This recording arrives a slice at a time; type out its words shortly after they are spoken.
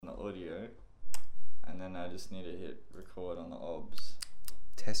audio, and then I just need to hit record on the obs.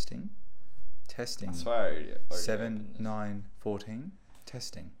 Testing. I swear I already 7, opened this. 9, 14.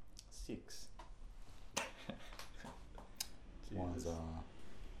 Testing. 6. One's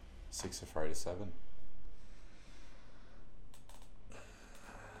 6 afraid of 7.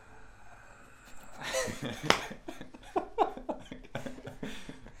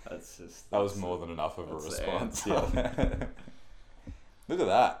 That was more than enough of a response. Yeah. Look at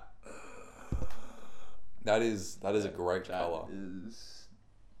that. That is a great colour.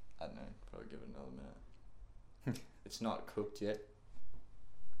 I don't know, probably give it another minute. It's not cooked yet.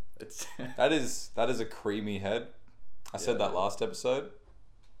 It's that is a creamy head. I said that last episode.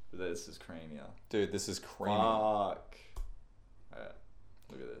 This is creamier. Dude, this is creamy. Fuck. Alright,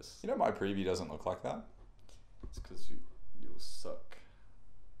 look at this. You know my preview doesn't look like that? It's because you'll suck.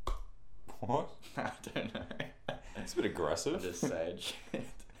 What? I don't know. It's a bit aggressive. Just saying shit.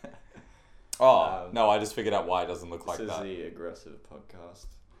 Oh, no, I just figured out why it doesn't look like that. This is the aggressive podcast.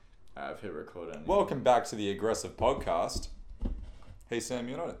 I've hit record on. Welcome back to the aggressive podcast. Hey Sam,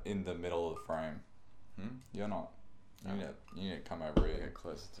 you're not in the middle of the frame. You're not. You need to come over here. Get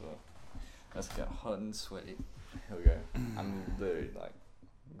closer to it. Let's get hot and sweaty. Here we go. I'm literally like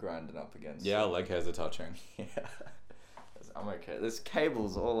grinding up against Yeah, it. leg hairs are touching. Yeah. I'm okay. There's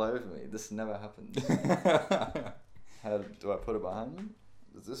cables all over me. This never happens. How do I put it behind me?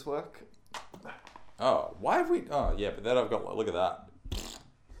 Does this work? Oh, why have we... Oh, yeah, but then I've got... Look at that.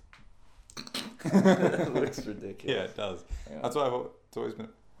 It looks ridiculous. Yeah, it does. Yeah. That's why it's always been...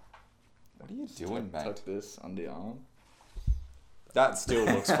 What are you doing, mate? Tuck this under your arm. That still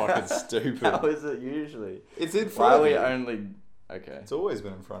looks fucking stupid. How is it usually? It's in Why front are of we you. only... Okay. It's always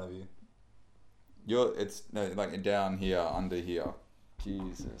been in front of you. It's no, like down here, under here.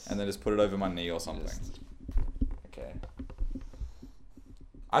 Jesus. And then just put it over my knee or something. Okay.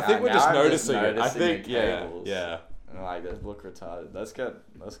 I think we're just I'm noticing it. I noticing think, the yeah, cables. yeah. And like, they look retarded. Let's get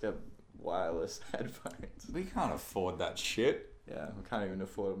wireless headphones. We can't afford that shit. Yeah, we can't even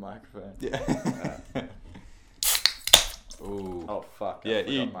afford a microphone. Yeah. Ooh. Oh fuck! Yeah, I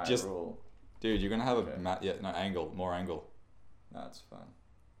forgot you my just- rule. Dude, you're gonna have Okay. angle, more angle. No, it's fine.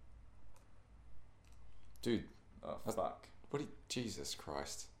 Dude, Oh fuck! Jesus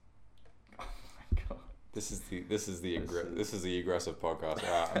Christ. Oh my god! This is the aggressive podcast.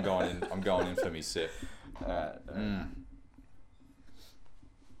 Alright, I'm going in for me sit. Alright.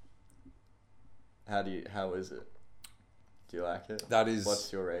 How is it? Do you like it? That is...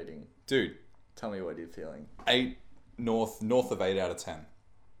 What's your rating? Dude, Tell me what you're feeling. 8 north of 8 out of 10.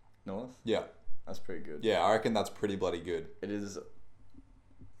 North? Yeah. That's pretty good. Yeah, I reckon that's pretty bloody good. It is.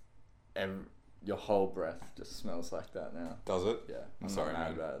 Your whole breath just smells like that now. Does it? Yeah. I'm sorry, not man.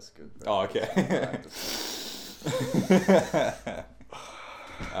 mad about it. It's good. Breath. Oh, okay.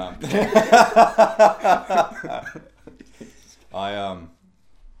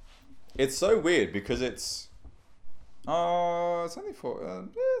 It's so weird because it's only for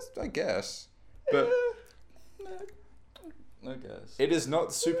yes, I guess, but I guess. it is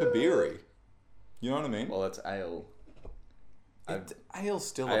not super beery. You know what I mean? Well, it's ale. Ale's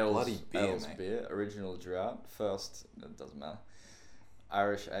still a bloody beer, Ale's mate. beer. Original drought. First, it doesn't matter.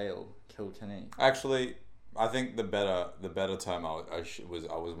 Irish ale. Kilkenny. Actually, I think the better term I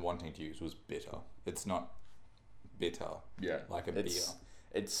was wanting to use was bitter. It's not bitter. Yeah. Like a beer.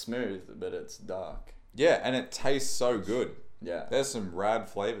 It's smooth, but it's dark. Yeah, and it tastes so good. Yeah. There's some rad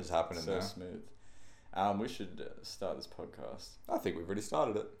flavors happening So there. smooth. We should start this podcast. I think we've already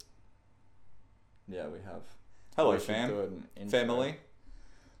started it. Yeah, we have. Hello, We should fam. do an intro. Family.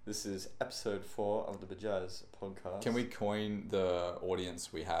 This is episode 4 of the Bajaz podcast. Can we coin the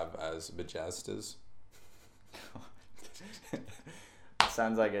audience we have as Bajazzsters?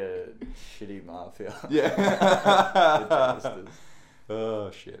 Sounds like a shitty mafia. Yeah. Bajazzsters.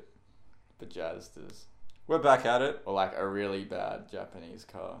 Oh, shit. Bajazzsters. We're back at it. Or like a really bad Japanese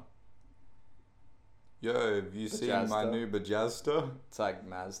car. Yo, have you seen my Bajazster? new Bajazster? It's like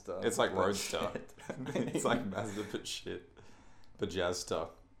Mazda. It's like but Roadster. shit. It's like Mazda but shit. Bajazster.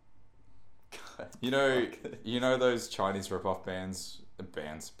 God, You know, fuck. you know those Chinese ripoff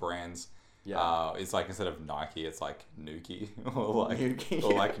brands. Yeah. It's like instead of Nike, it's like Nuki or like Nuki,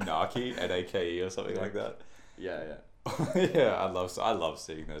 or yeah. like Nike NAKE or something like that. Yeah. Yeah, I love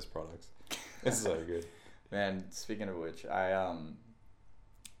seeing those products. It's so good. Man, speaking of which, I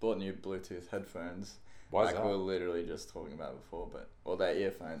bought new Bluetooth headphones. Why is like that? we were literally just talking about before, they're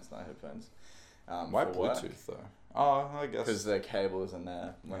earphones, not headphones. Why for work. Bluetooth though? Oh, I guess. Because the cable isn't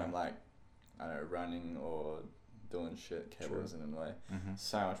there when Yeah. I'm like, I don't know, running or doing shit. Cable True. isn't in the way. Mhm.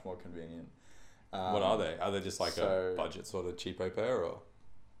 So much more convenient. What are they? Are they just like so- a budget sort of cheapo pair or?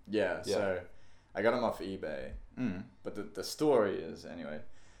 Yeah. So I got them off eBay. Mm. But the story is, anyway,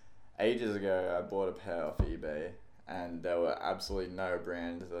 ages ago I bought a pair off eBay, and they were absolutely no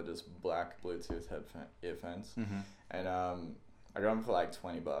brand. They're just black Bluetooth earphones. Mm-hmm. And I got them for like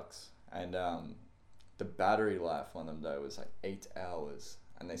 $20. And the battery life on them though was like 8 hours,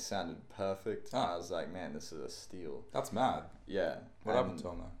 and they sounded perfect. Oh. I was like, man, this is a steal. That's mad. Yeah. What happened to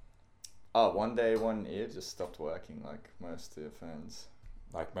them though? Oh, one day one ear just stopped working, like most earphones.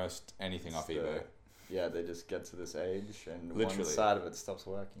 Like most anything off It's eBay. Yeah, they just get to this age and Literally. one side of it stops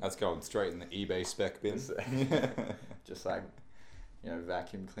working. That's going straight in the eBay spec bin. Just like,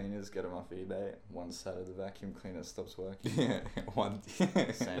 vacuum cleaners, get them off eBay. One side of the vacuum cleaner stops working. Yeah, one.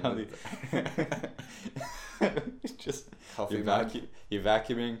 Same It's just Coffee you're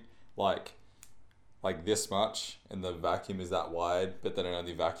vacuuming like this much, and the vacuum is that wide, but then it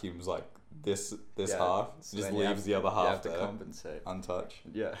only vacuums like this half. So Just then you leaves have- the other you half have to there compensate. untouched.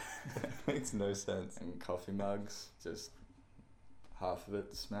 Yeah. Makes no sense. And coffee mugs, just half of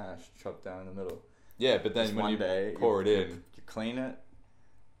it smashed, chopped down in the middle. Yeah, but then Just when one you day, pour it in, you clean it,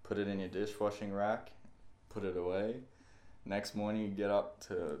 put it in your dishwashing rack, put it away. Next morning you get up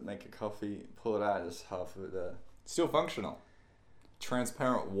to make a coffee, pull it out, just half of it there. still functional.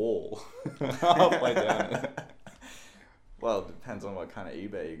 Transparent wall halfway down it. Well, it depends on what kind of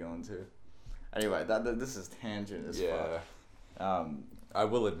eBay you're going to. Anyway, this is tangent as fuck. I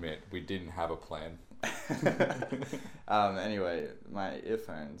will admit we didn't have a plan. Anyway, my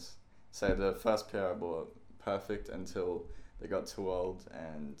earphones. So the first pair I bought, perfect until they got too old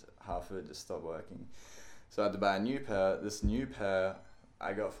and half of it just stopped working. So I had to buy a new pair. This new pair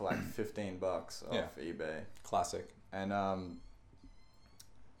I got for like $15 off eBay. Classic. And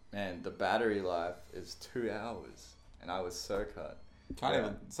man, the battery life is 2 hours, and I was so cut. Can't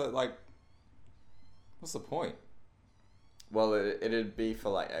even. So like, what's the point? Well, it'd be for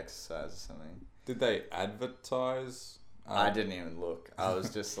like exercise or something. Did they advertise? I didn't even look. I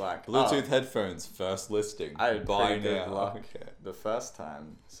was just like, Bluetooth headphones first listing. I had Buy pretty good now. luck Okay. the first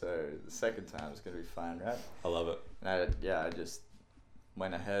time, so the second time is gonna be fine, right? I love it. And I just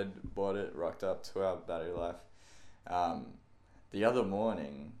went ahead, bought it, rocked up, 2 hour battery life. The other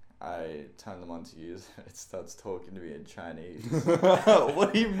morning, I turned them on to use it. It starts talking to me in Chinese.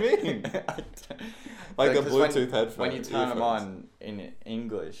 What do you mean? Like the Bluetooth headphones. When you turn them on in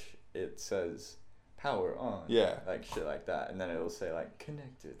English, it says power on. Yeah. Like shit like that. And then it'll say like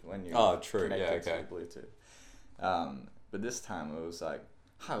connected when you're Oh, true. connected Yeah, okay. to the Bluetooth. But this time it was like,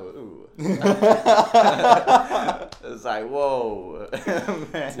 hello. It was like, whoa.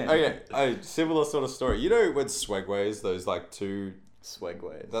 Man. Okay, similar sort of story. You know when Swagways, those like two...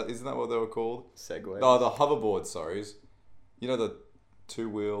 Swagways. Isn't that what they were called? Segways. Oh, the hoverboard, sorry. You know the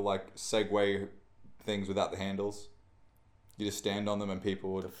two-wheel like Segway things without the handles? You just stand on them and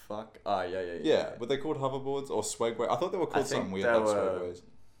people would... The fuck? Oh, yeah. Yeah, were they called hoverboards or Swagway? I thought they were called something weird like Swagways.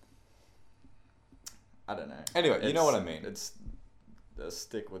 I don't know. Anyway, you know what I mean. It's a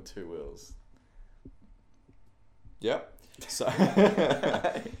stick with two wheels. Yep. So,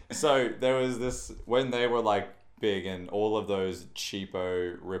 so there was this when they were like big and all of those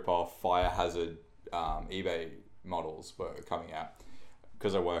cheapo rip-off fire hazard eBay models were coming out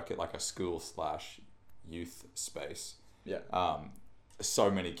because I work at like a school/youth space. Yeah.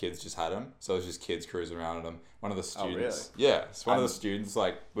 So many kids just had them, so it was just kids cruising around in them. One of the students, really? yeah, so one of the students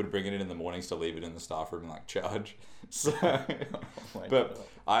like would bring it in the mornings to leave it in the staff room and like charge. So, but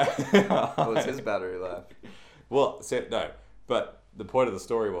God. What was his battery life? Well, no, but the point of the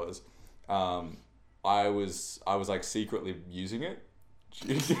story was, I was like secretly using it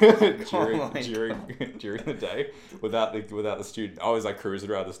during the day without the student. I was like cruising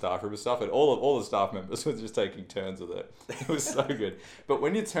around the staff room and stuff, and all the staff members were just taking turns with it. It was so good. But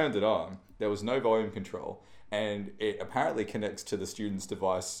when you turned it on, there was no volume control, and it apparently connects to the student's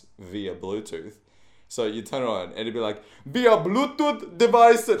device via Bluetooth. So you turn it on and it'd be like, via Bluetooth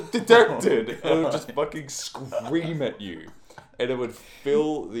device detected. And it would just fucking scream at you. And it would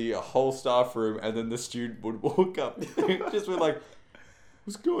fill the whole staff room, and then the student would walk up just with like,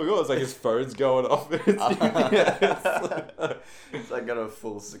 what's going on? It's like his phone's going off. It's like got a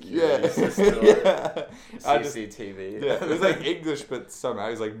full security system. Yeah. CCTV. Yeah, it was like English, but somehow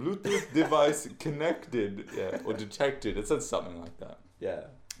it was like Bluetooth device connected. Yeah, or detected. It said something like that. Yeah.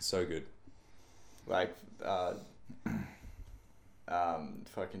 So good. Like,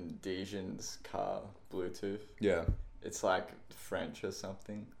 fucking Dijon's car Bluetooth. Yeah. It's like French or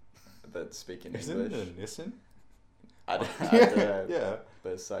something, but speaking Isn't English. it a Nissan? I don't know. Yeah.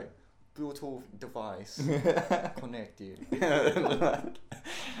 But it's like Bluetooth device connect you. I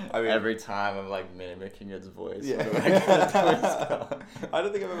mean, Every time I'm like mimicking its voice. Yeah. What do I gotta do as well? I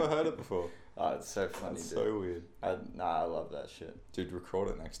don't think I've ever heard it before. Oh, it's so funny, That's dude. so weird. I love that shit. Dude, record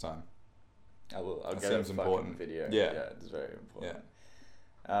it next time. I will. I'll That get a seems fucking important. video. Yeah. Yeah, it's very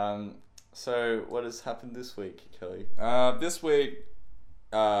important. So what has happened this week, Kelly? This week,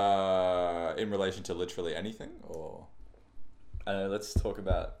 in relation to literally anything, or Let's talk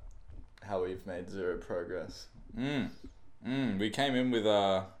about how we've made zero progress. we came in with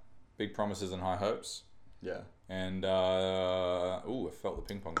big promises and high hopes, Yeah. and I felt the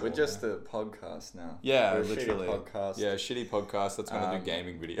ping pong ball. We're just there. a podcast now. Yeah, We're a shitty literally. podcast. Yeah, shitty podcast that's gonna do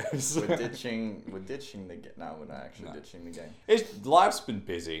gaming videos. We're ditching the game. No, we're not actually ditching the game. Life's been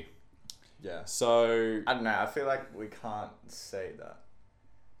busy, Yeah. so I don't know. I feel like we can't say that.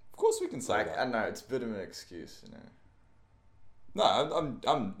 of course we can say Like that. I don't know. It's a bit of an excuse, you know. No,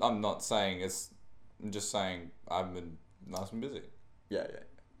 I'm not saying it's. I'm just saying I've been nice and busy. Yeah.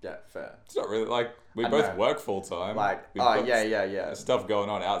 Fair. It's not really like we I both know. work full time. Like, We've got yeah. stuff going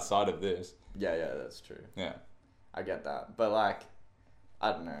on outside of this. Yeah, that's true. Yeah, I get that, but like,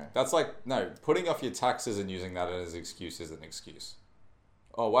 I don't know. that's like no putting off your taxes and using that as an excuse is an excuse.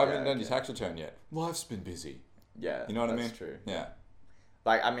 Oh, why haven't you done your tax return yet? Life's been busy. Yeah, You know what I mean? That's true. Yeah.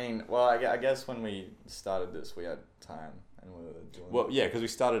 Like, I mean, well, I guess when we started this, we had time and we were doing. Well, yeah, because we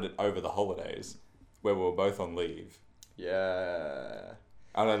started it over the holidays, where we were both on leave, Yeah.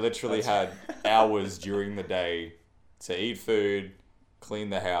 and I literally had hours during the day to eat food, clean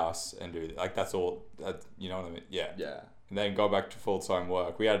the house, and do like that's all. You know what I mean? Yeah. Yeah. And then go back to full time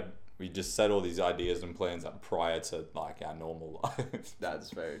work. We just set all these ideas and plans up prior to like our normal life.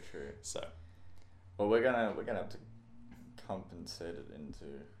 That's very true. So Well, we're gonna have to compensate it into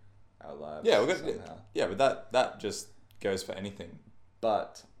our lives. yeah, we're somehow. gonna but that just goes for anything.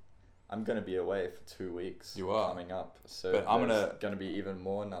 But I'm gonna be away for 2 weeks. You are. coming up, so But I'm there's gonna be even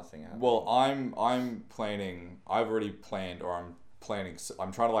more nothing happening. Well, I'm planning. I've already planned, or I'm planning.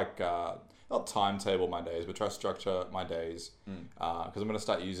 I'm trying to like not timetable my days, but try to structure my days because I'm gonna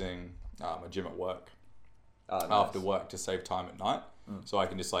start using a gym at work after work to save time at night. So I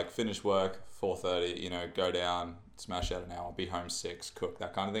can just like finish work 4:30, go down, smash out an hour, be home 6, cook,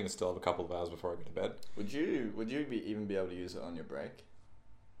 that kind of thing, and still have a couple of hours before I go to bed. Would you even be able to use it on your break?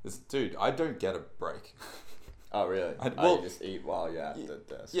 Dude, I don't get a break. Oh really? Well, you just eat while you're at the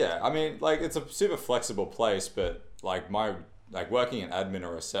desk. Yeah, I mean, like it's a super flexible place, but like working in admin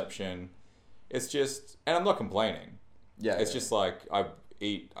or reception, it's just, and I'm not complaining. Yeah. It's just like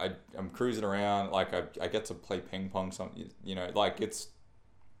I'm cruising around, like I get to play ping pong, something, like it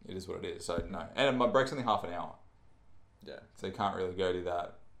is what it is. So no, and my break's only half an hour. Yeah. So you can't really go to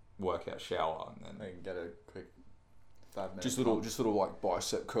that workout, shower, and then I can get a quick 5 minutes. just little like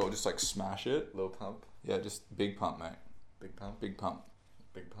bicep curl, just like smash it. Little pump. Yeah, just big pump, mate. Big pump. Big pump.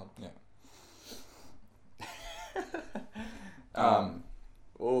 Big pump. Yeah.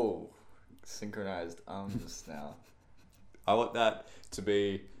 Oh, synchronized arms now. I want that to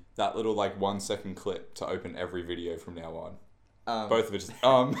be that little like 1 second clip to open every video from now on. Both of it just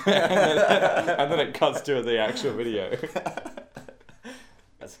and then it cuts to the actual video.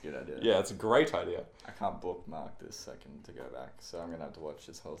 That's a good idea. Yeah, it's a great idea. I can't bookmark this second to go back, so I'm gonna have to watch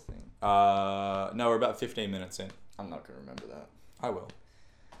this whole thing. No, we're about 15 minutes in. I'm not gonna remember that. I will.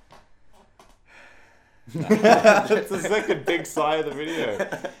 That's the second big sigh of the video.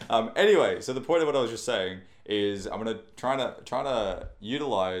 Anyway, so the point of what I was just saying is I'm gonna try to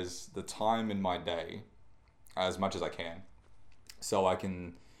utilize the time in my day as much as I can, so I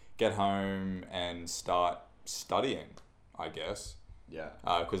can get home and start studying, I guess. Yeah.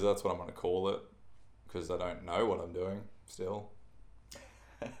 Because that's what I'm gonna call it, because I don't know what I'm doing still.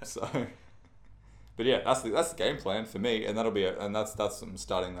 So, but yeah, that's the game plan for me, and that's I'm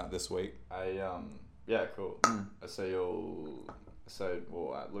starting that this week. Yeah, cool. Look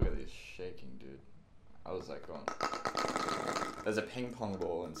at this shaking, dude. I was like going. There's a ping pong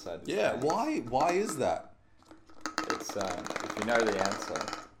ball inside. This Yeah, thing. why is that? It's if you know the answer,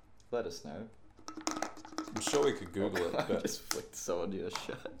 let us know. I'm sure we could Google it, I but just flicked so on your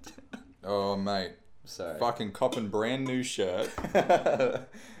shirt. oh mate, Sorry. fucking copping brand new shirt.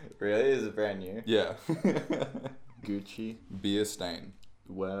 Really? Is it brand new? Yeah. Gucci. Beer stain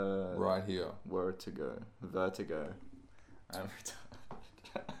Where? right here. Where to go? Vertigo. I'm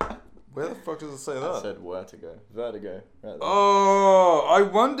retarded. Where the fuck does it say I that? said where to go. Vertigo. Right there. Oh, I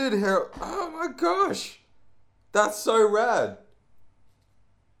wondered how. Oh my gosh, that's so rad.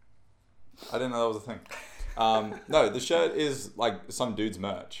 I didn't know that was a thing. No, the shirt is like some dude's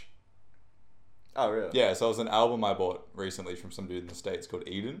merch. Oh, really? Yeah, so it was an album I bought recently from some dude in the States called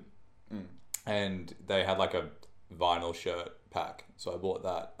Eden. and they had like a vinyl shirt pack. So I bought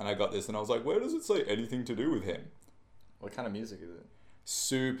that, and I got this, and I was like, where does it say anything to do with him? What kind of music is it?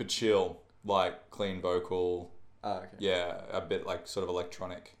 Super chill, like clean vocal. Oh, okay. Yeah, a bit like sort of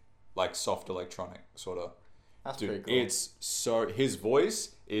electronic, like soft electronic sort of. That's Dude, pretty cool. it's so, his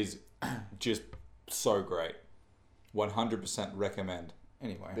voice is just so great. 100% recommend.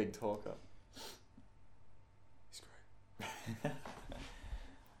 Anyway. Big talker. He's great.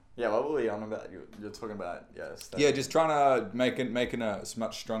 Yeah, what were we on about? You're talking about, stuff. Yeah, just trying to making a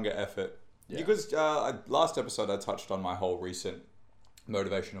much stronger effort. Yeah. Because last episode I touched on my whole recent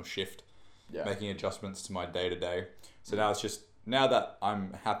motivational shift, Yeah. making adjustments to my day-to-day. So now it's just, now that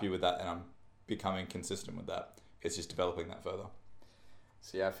I'm happy with that and I'm becoming consistent with that, it's just developing that further.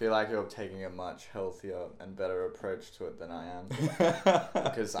 So yeah, I feel like you're taking a much healthier and better approach to it than I am.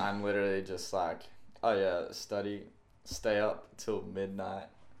 Because I'm literally just like, oh yeah, study, stay up till midnight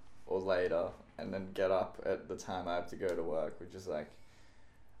or later, and then get up at the time I have to go to work, which is like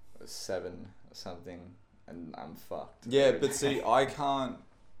 7 or something, and I'm fucked. Yeah, but see, I can't.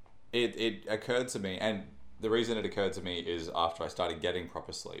 It occurred to me, and the reason it occurred to me is after I started getting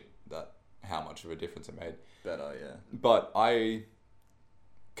proper sleep, that how much of a difference it made. Better, yeah. But I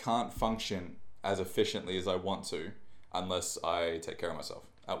can't function as efficiently as I want to unless I take care of myself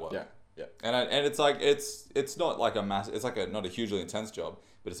at work. Yeah, yeah. And it's like it's not like a it's like a not a hugely intense job,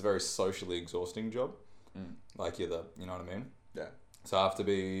 but it's a very socially exhausting job. Like you know what I mean? Yeah. So I have to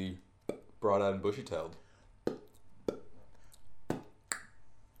be bright-eyed and bushy-tailed.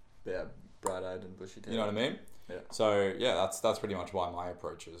 Yeah, bright-eyed and bushy-tailed. You know what I mean? Yeah. So yeah, that's pretty much why my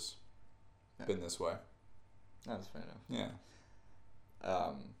approach has been this way. That's fair enough. Yeah.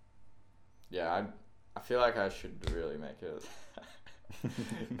 Yeah, I feel like I should really make a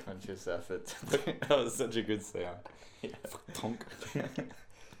conscious effort. That was such a good sound. Tonk.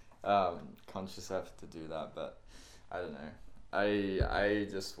 Conscious effort to do that, but I don't know. I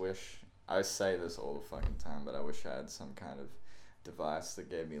just wish, I say this all the fucking time, but I wish I had some kind of device that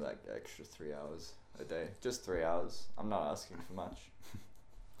gave me like extra 3 hours a day. Just 3 hours. I'm not asking for much.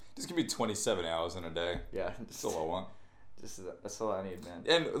 Just give me 27 hours in a day. Yeah, That's all I want. That's all I need, man.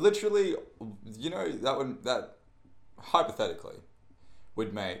 And literally, that hypothetically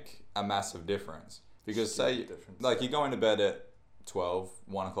would make a massive difference. Because say, like, you're going to bed at 1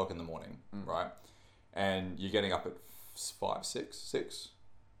 o'clock in the morning, right? And you're getting up at 5, 6?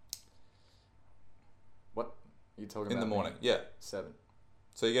 What? You talking in about the morning? me? Yeah. 7.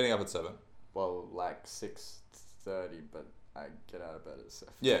 So you're getting up at 7? Well, like 6:30, but I get out of bed at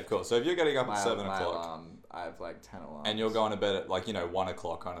 7. Yeah, cool. So if you're getting up at 7 my o'clock, alarm, I have like 10 alarms. and you're going to bed at 1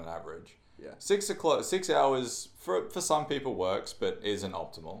 o'clock on an average. Yeah. 6 o'clock, 6 hours for some people works, but isn't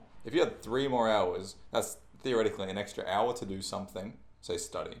optimal. If you had 3 more hours, that's theoretically an extra hour to do something, say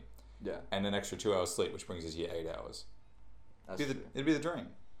study. Yeah. And an extra 2 hours sleep, which brings us your 8 hours. That's It'd true. be the dream.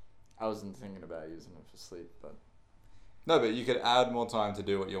 I wasn't thinking about using it for sleep, but No, but you could add more time to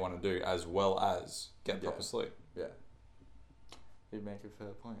do what you want to do as well as get proper sleep. yeah. You'd make a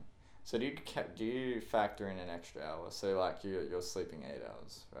fair point. So do you factor in an extra hour? So like you're sleeping 8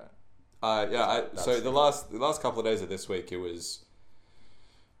 hours, right? So the last couple of days of this week, it's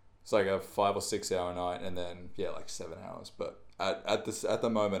like a 5 or 6 hour night, and then 7 hours. But at the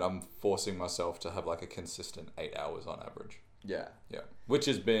moment, I'm forcing myself to have like a consistent 8 hours on average. Yeah. Yeah, which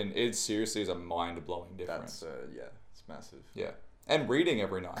it seriously is a mind blowing difference. That's it's massive. Yeah, and reading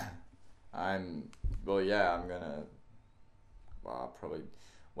every night. I'm gonna. Well, I'll probably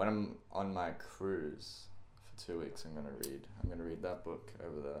when I'm on my cruise for 2 weeks, I'm gonna read that book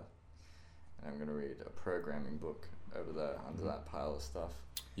over there, and I'm gonna read a programming book over there under that pile of stuff.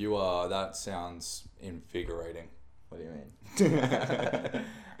 That sounds invigorating. What do you mean?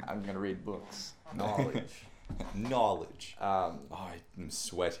 I'm gonna read books, knowledge. Knowledge. I'm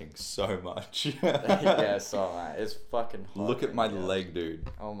sweating so much. Yeah, so am I. It's fucking hot. Look at my in here. leg, dude.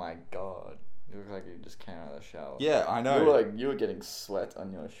 Oh my god. You look like you just came out of the shower. Yeah, I know. You were getting sweat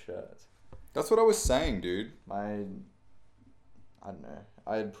on your shirt. That's what I was saying, dude. I don't know.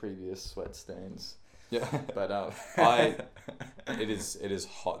 I had previous sweat stains. Yeah. But it is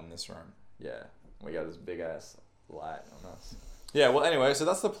hot in this room. yeah, we got this big ass light on us. Yeah, well, anyway, so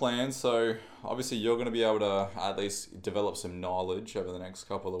that's the plan. So obviously you're going to be able to at least develop some knowledge over the next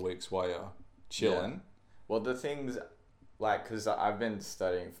couple of weeks while you're chilling. Yeah. Well, the things, because I've been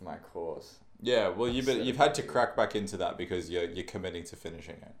studying for my course. Yeah, well, you've had to crack back into that because you're committing to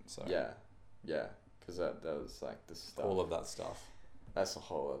finishing it. So Yeah, because that was like the stuff. all of that stuff. That's a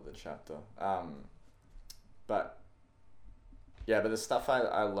whole other chapter. But the stuff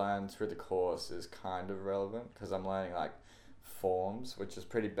I learned through the course is kind of relevant because I'm learning like forms, which is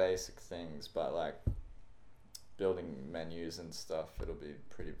pretty basic things, but like building menus and stuff, it'll be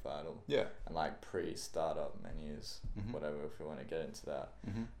pretty vital. Yeah. And like pre-startup menus, whatever, if we want to get into that.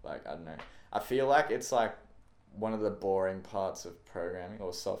 Like, I don't know. I feel like it's like one of the boring parts of programming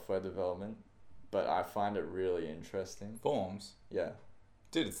or software development, but I find it really interesting. Forms? Yeah.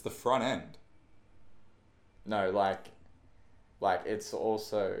 Dude, it's the front end. No, like it's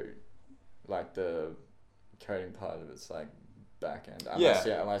also like the coding part of it's like back end.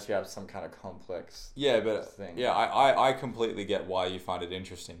 Unless you have some kind of complex thing. Yeah, I completely get why you find it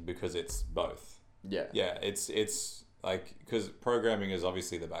interesting, because it's both. Yeah. Yeah, it's like, because programming is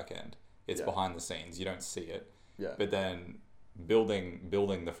obviously the back end. It's behind the scenes. You don't see it. Yeah. But then building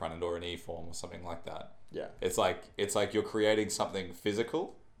the front end or an e-form or something like that. Yeah. It's like you're creating something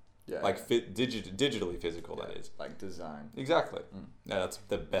physical. Yeah. Like digitally physical, that is. Like design. Exactly. Yeah, that's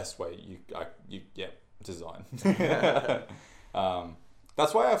the best way design.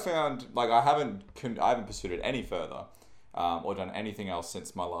 That's why I found, like, I haven't pursued it any further, or done anything else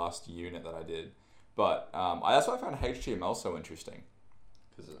since my last unit that I did. But that's why I found HTML so interesting.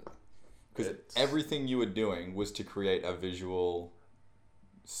 Because everything you were doing was to create a visual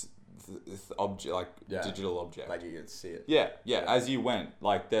object, like digital object. Like you could see it. Yeah. As you went,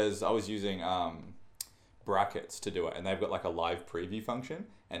 like I was using brackets to do it, and they've got like a live preview function,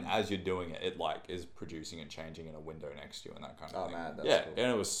 and as you're doing it, it like is producing and changing in a window next to you and that kind of thing. Man, that's cool.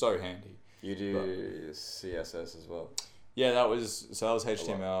 And it was so handy. You do CSS as well. Yeah, that was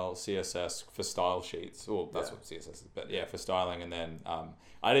HTML, CSS for style sheets. Well, that's what CSS is, but for styling. And then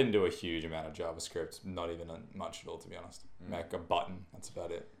I didn't do a huge amount of JavaScript, not even much at all, to be honest. Make a button, that's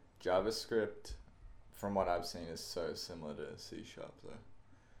about it. JavaScript, from what I've seen, is so similar to C# though.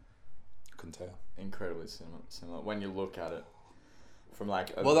 Couldn't tell. Incredibly similar when you look at it from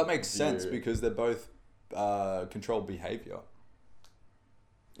like a that makes sense, because they're both controlled behavior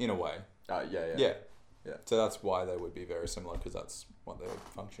in a way. Yeah. So that's why they would be very similar, because that's what their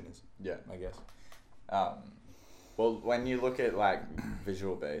function is. Yeah, I guess. Well, when you look at like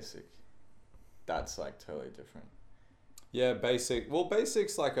Visual Basic, that's like totally different. Yeah, basic. Well,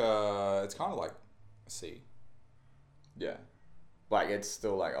 basic's like it's kind of like C. Yeah. Like it's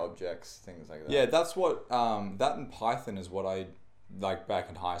still like objects, things like that. Yeah, that's what, that in Python is what I, like back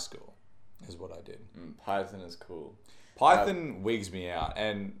in high school, is what I did. Python is cool. Python wigs me out,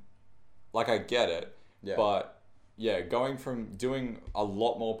 and like I get it, but going from doing a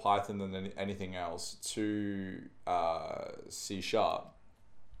lot more Python than anything else to C#.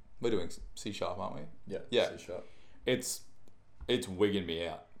 We're doing C#, aren't we? Yeah. C#. It's wigging me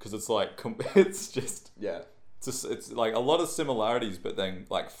out, because it's like it's just it's like a lot of similarities, but then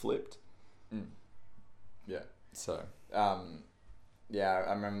like flipped. Yeah. So. I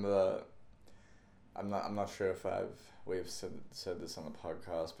remember. I'm not sure if we've said this on the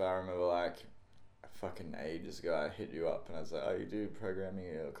podcast, but I remember like fucking ages ago I hit you up and I was like, "Oh, you do programming?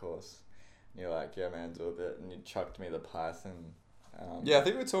 Yeah, of course." And you're like, "Yeah, man, do a bit," and you chucked me the Python. I think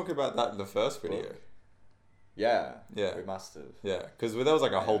we were talking about that in the first video. Book. Yeah, we must have. Yeah, because there was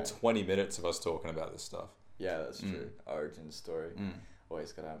like a whole 20 minutes of us talking about this stuff. Yeah, that's true. Origin story.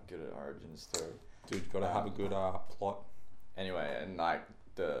 Always gotta have good origin story. Dude, gotta have a good plot. Anyway, and like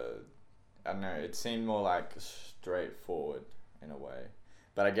I don't know, it seemed more like straightforward in a way.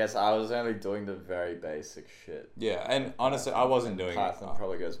 But I guess I was only doing the very basic shit. Yeah, and honestly, I wasn't doing Python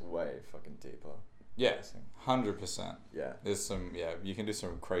probably goes way fucking deeper. Yeah, 100%. Yeah. There's some, you can do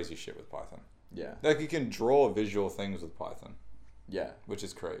some crazy shit with Python. Yeah. Like you can draw visual things with Python. Yeah. Which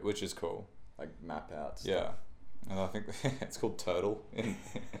is cool. Like map out stuff. Yeah. And I think it's called Turtle.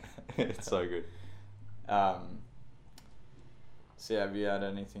 It's so good. So have you had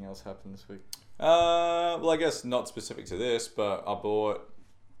anything else happen this week? Well, I guess not specific to this, but I bought,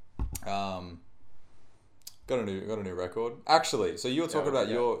 got a new record. Actually, so you were talking about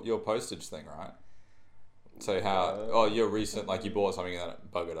your postage thing, right? So how your recent, like you bought something and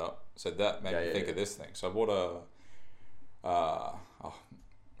it buggered up. So that made me think of this thing. So I bought a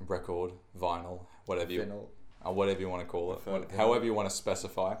record, vinyl, whatever you want to call it, however you want to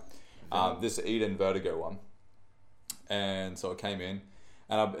specify. This Eden Vertigo one. And so it came in,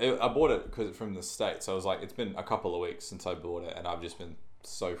 and I bought it because it's from the States. So I was like, it's been a couple of weeks since I bought it, and I've just been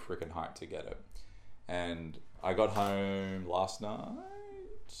so freaking hyped to get it. And I got home last night.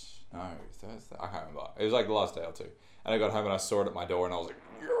 No, Thursday. I can't remember. It was like the last day or two. And I got home and I saw it at my door, and I was like,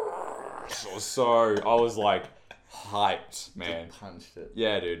 yes! I was like hyped, man. Just punched it.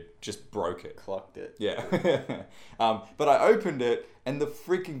 Yeah, dude. Just broke it. Clocked it. Yeah. But I opened it, and the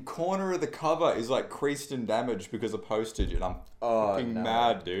freaking corner of the cover is like creased and damaged because of postage, and I'm fucking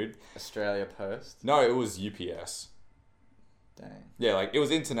mad, dude. Australia Post? No, it was UPS. Dang. Yeah, like it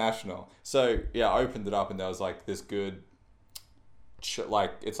was international. So yeah, I opened it up and there was like this good,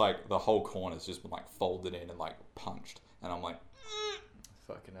 like it's like the whole corner's just been like folded in and like punched, and I'm like,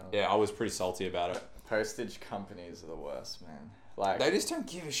 Fucking hell. yeah, I was pretty salty about it. Postage companies are the worst, man. Like, They just don't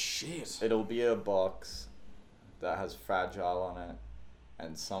give a shit. it'll be a box that has fragile on it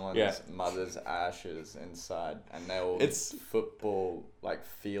and someone's mother's ashes inside, and they'll It's- football, like,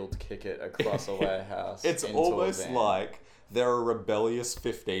 field kick it across a warehouse. It's into almost a van. like they're a rebellious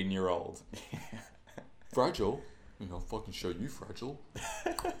 15-year-old. Fragile? I'll fucking show you fragile.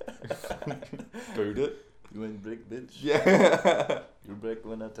 Boot it. You ain't brick, bitch. Yeah. You break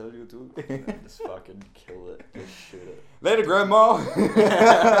when I tell you to. And then just fucking kill it. Just shoot it. Later, Grandma.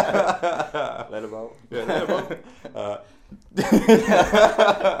 Let him out. Yeah, later,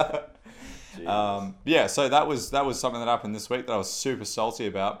 Mom. Yeah, so that was something that happened this week that I was super salty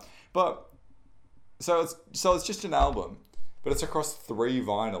about. But so it's just an album, but it's across 3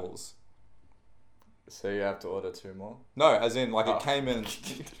 vinyls. So you have to order 2 more? No, as in like Oh. it came in.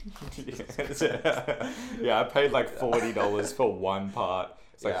 Yeah, I paid like $40 for one part.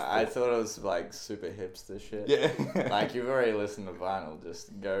 It's like Yeah, I thought it was like super hipster shit. yeah. Like, you've already listened to vinyl,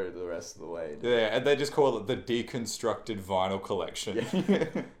 just go the rest of the way. Yeah, and they just call it the deconstructed vinyl collection.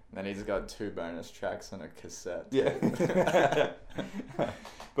 Then he's got 2 bonus tracks on a cassette. Yeah.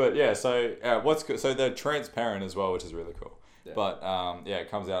 But yeah, so what's good? So they're transparent as well, which is really cool. Yeah. But yeah,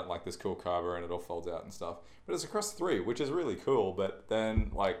 it comes out in like this cool cover and it all folds out and stuff. But it's across 3, which is really cool. But then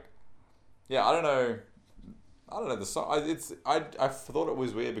like, yeah, I don't know. The song. I thought it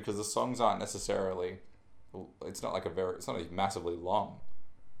was weird because the songs aren't necessarily. It's not like it's not massively long.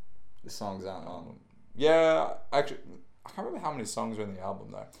 The songs aren't long. Yeah, actually, I can't remember how many songs are in the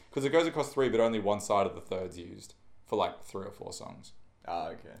album though, because it goes across 3, but only one side of the third's used for like 3 or 4 songs. Oh,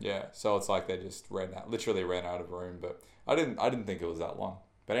 okay. Yeah, so it's like they just literally ran out of room. But I didn't think it was that long.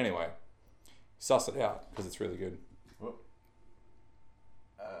 But anyway, suss it out because it's really good.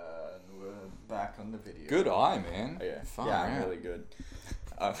 And we're back on the video. Good eye, man. Oh, yeah. Far Yeah, I'm out. really good.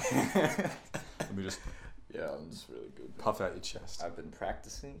 Let me just Yeah, I'm just really good. puff out your chest. I've been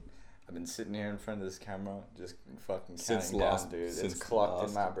practicing. I've been sitting here in front of this camera, just fucking Since counting last- down, dude. since It's clocked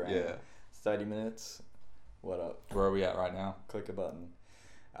in last- my brain. yeah. 30 minutes. What up? Where are we at right now? Click a button.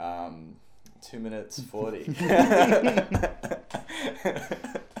 2 minutes 40.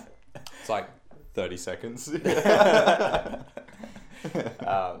 It's like 30 seconds.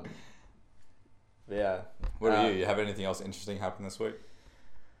 Yeah. What about you? You have anything else interesting happen this week?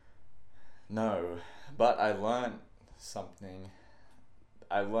 No, but I learned something.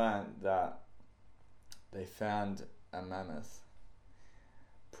 I learned that they found a mammoth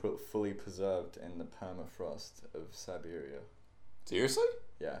fully preserved in the permafrost of Siberia. Seriously?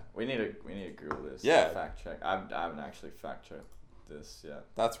 Yeah, we need to Google this. Yeah. Fact check. I haven't actually fact checked this yet.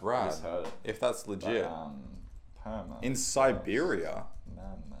 That's I right. just heard it. If that's legit. But, perma. In Siberia?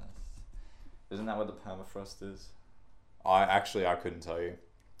 Mammoth. Isn't that what the permafrost is? I couldn't tell you.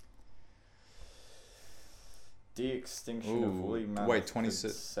 De-extinction of Ooh, woolly mammoth wait, could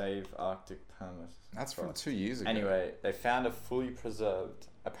 26 save Arctic permafrost. That's from 2 years ago. Anyway, they found a fully preserved.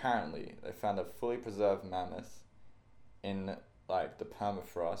 Apparently, they found a fully preserved mammoth in like the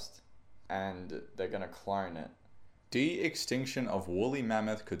permafrost, and they're gonna clone it. De-extinction of woolly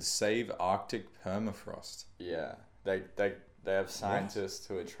mammoth could save Arctic permafrost. Yeah, they have scientists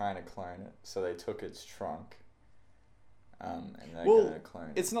who are trying to clone it. So they took its trunk, and they're gonna clone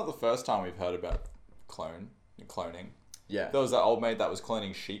it. It's not the first time we've heard about cloning. Yeah, There was that old mate that was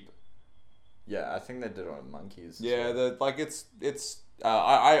cloning sheep. yeah. I think they did it on monkeys. Yeah, it's.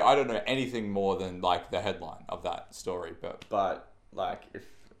 I don't know anything more than like the headline of that story, but But like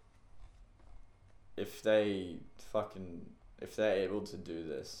if they're able to do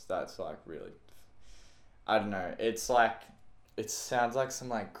this, that's like really, I don't know. It's like, it sounds like some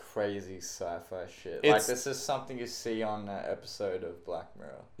like crazy sci-fi shit. Like, It's- this is something you see on an episode of Black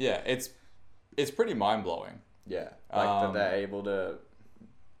Mirror. yeah, it's pretty mind blowing. Yeah, like that they're able to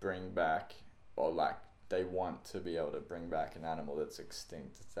bring back, or like they want to be able to bring back an animal that's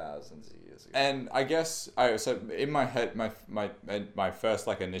extinct thousands of years ago. And I guess so in my head, my first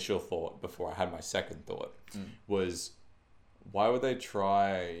like initial thought before I had my second thought was, why would they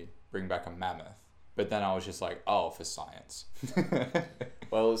try bring back a mammoth? But then I was just like, oh, for science.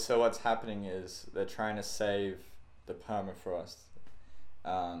 Well, so what's happening is they're trying to save the permafrost,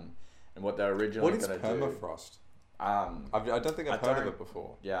 and what they're originally What is going to permafrost? do. I don't think I've I heard of don't- it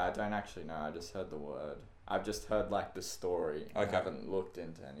before. Yeah, I don't actually know. I just heard the word. I've just heard like the story. I Okay. haven't looked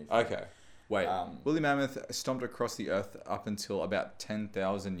into anything. Okay. Wait. Um, Woolly mammoth stomped across the earth up until about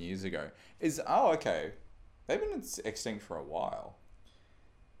 10,000 years ago. Okay. They've been extinct for a while.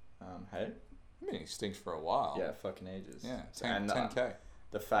 Hey? They've been extinct for a while. Yeah, fucking ages. Yeah, And 10K.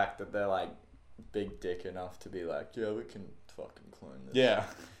 the fact that they're like big dick enough to be like, yeah, we can fucking clone this. Yeah.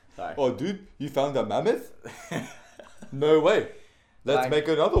 Like, Oh, dude, you found a mammoth? No way. Let's Like- make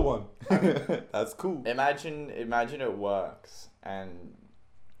another one. That's cool. imagine it works and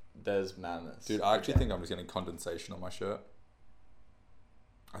there's mammoths. Dude, I actually think I'm just getting condensation on my shirt.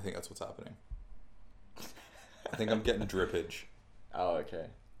 I think that's what's happening. I think I'm getting drippage. Oh, okay.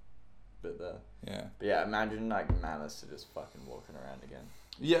 But yeah, imagine like mammoths are just fucking walking around again.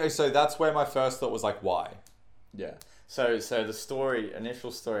 Yeah, so that's where my first thought was like, why? Yeah. So the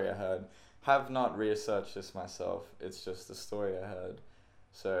initial story I heard, have not researched this myself. It's just the story I heard.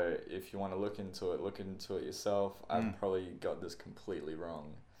 So if you want to look into it yourself. I've probably got this completely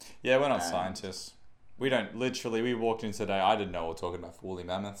wrong. Yeah, we're not And- scientists. We walked in today, I didn't know we were talking about woolly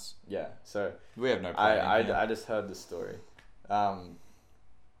mammoths. Yeah. So We have no plan. I just heard the story.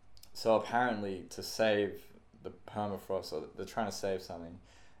 So apparently to save the permafrost, or they're trying to save something,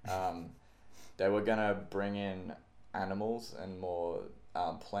 they were gonna bring in animals and more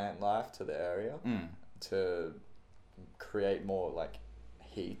plant life to the area to create more like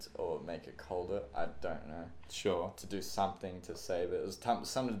heat or make it colder. I don't know. Sure. To do something to save it. It was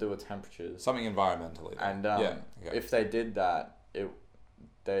something to do with temperatures. Something environmentally. Though. And okay. if they did that,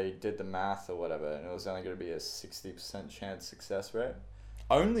 they did the math or whatever, and it was only going to be a 60% chance success rate.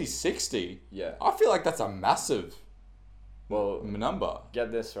 Only 60? Yeah. I feel like that's a massive Well, number,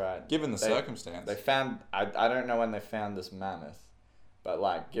 get this right. given the circumstance. They found, I don't know when they found this mammoth, but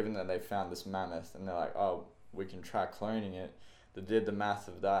like, given that they found this mammoth and they're like, oh, we can try cloning it, they did the math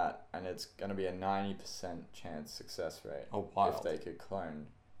of that, and it's going to be a 90% chance success rate. Oh, wild. If they could clone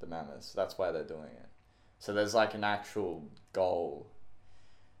the mammoths. That's why they're doing it. So there's like an actual goal.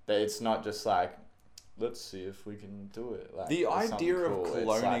 That it's not just like, let's see if we can do it. Like, The it's something idea of cool. It's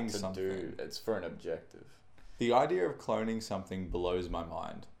cloning like to something. it's for an objective. The idea of cloning something blows my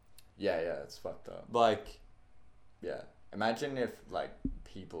mind. Yeah, it's fucked up. Like, Yeah. Imagine if like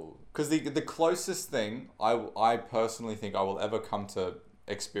people. because the closest thing I personally think I will ever come to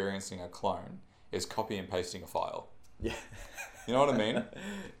experiencing a clone is copy and pasting a file. Yeah. You know what I mean?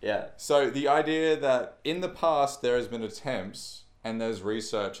 Yeah. So the idea that in the past there has been attempts and there's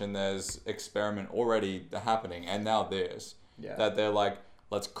research and there's experiment already happening, and now there's Yeah. that they're like,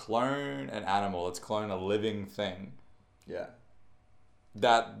 let's clone an animal, let's clone a living thing. Yeah.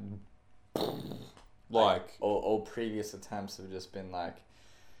 That like all previous attempts have just been like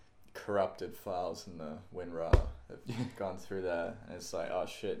corrupted files in the WinRAR. They've gone through there, and it's like, oh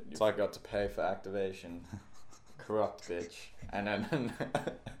shit, you like- forgot to pay for activation. Corrupt bitch. And then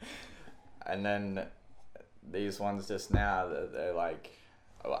and then these ones just now, they're like,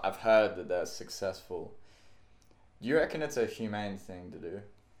 I've heard that they're successful. Do you reckon it's a humane thing to do?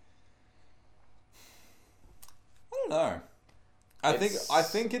 I don't know. I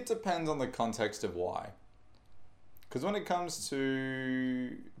It's- think it depends on the context of why. Because when it comes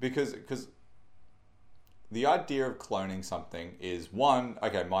to because the idea of cloning something is one,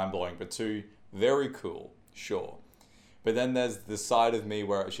 okay, mind blowing, but two, very cool, sure. But then there's the side of me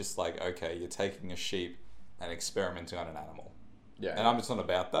where it's just like, okay, you're taking a sheep and experimenting on an animal, Yeah. and I'm just not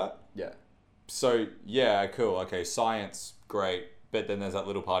about that. Yeah. So yeah, cool, okay, science, great. But then there's that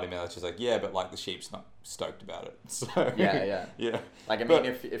little part of me that's just like, yeah, but like the sheep's not stoked about it. So Yeah. yeah. Like, I But-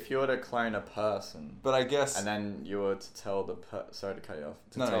 mean, if you were to clone a person, But I guess and then you were to tell sorry to cut you off,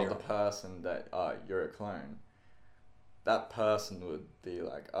 No, tell you're the right. person that, oh, you're a clone, that person would be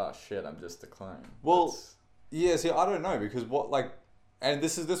like, oh shit, I'm just a clone. Well, That's- yeah, see, I don't know because what like, and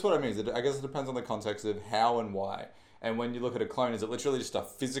this is what I mean. I guess it depends on the context of how and why. And when you look at a clone, is it literally just a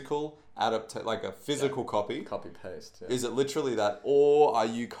physical like a physical copy? copy paste. Yeah. Is it literally that, or are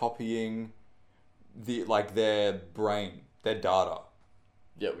you copying their brain, their data?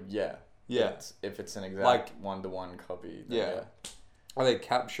 Yeah. Yeah. If it's an exact Like- 1-to-1 copy. Then Yeah. Are they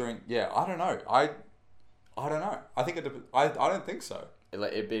capturing? Yeah, I don't know. I don't know. I think I don't think so.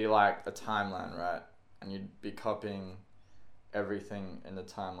 It'd be like a timeline, right? And you'd be copying everything in the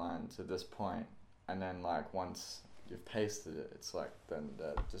timeline to this point, and then like once you've pasted it, it's like then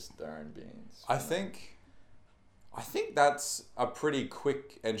they're just their own beings. I think that's a pretty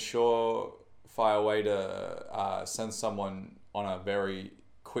quick and surefire way to send someone on a very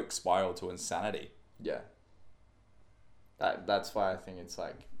quick spiral to insanity. Yeah. That's why I think it's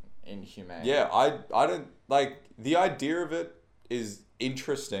like inhumane. Yeah, I don't like the idea of it is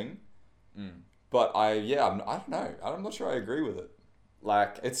interesting, but I don't know. I'm not sure I agree with it.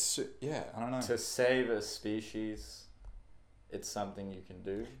 Like It's I don't know. to save a species, it's something you can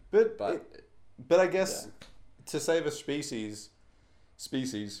do. But But but I guess to save a species,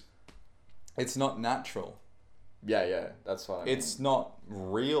 it's not natural. Yeah, that's what I mean. It's not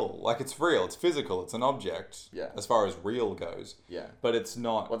real. Like, it's real. It's physical. It's an object. Yeah. As far as real goes. Yeah. But it's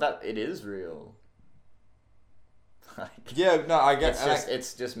not. Well, it is real. Like, Yeah, no, I get.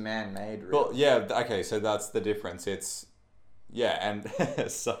 it's just man-made. Real. Well, yeah. Okay, so that's the difference. It's, yeah,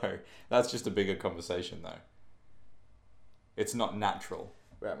 and so that's just a bigger conversation though. It's not natural.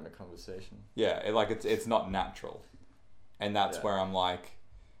 We're having a conversation. Yeah, it's not natural, and that's where I'm like,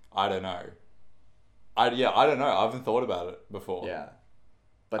 I don't know. I don't know. I haven't thought about it before. Yeah,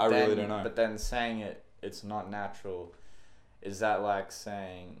 but I then, really don't know. But then saying it's not natural, is that like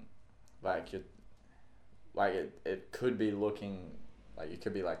saying, like it could be looking like you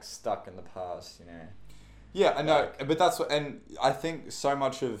could be like stuck in the past, you know? Yeah, I know, but that's what, and I think so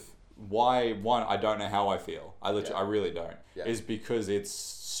much of why I don't know how I feel. I really don't. Yeah. Is because it's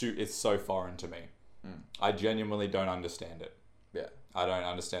so foreign to me. I genuinely don't understand it. Yeah. I don't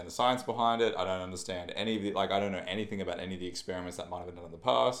understand the science behind it. I don't understand any of the, I don't know anything about any of the experiments that might have been done in the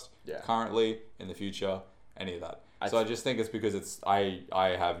past, currently, in the future, any of that. I just think it's because I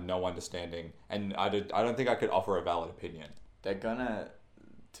have no understanding, and I don't think I could offer a valid opinion.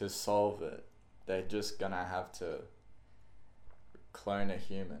 To solve it, they're just gonna have to clone a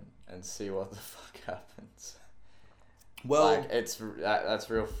human and see what the fuck happens. Well, like, that's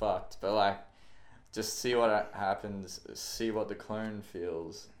real fucked, but like, just see what happens, see what the clone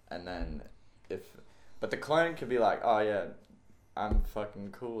feels, and then but the clone could be like, oh yeah, I'm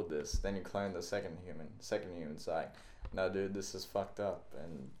fucking cool with this. Then you clone the second human's like, no dude, this is fucked up,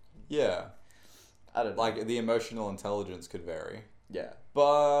 and yeah, I don't know. Like, the emotional intelligence could vary. Yeah,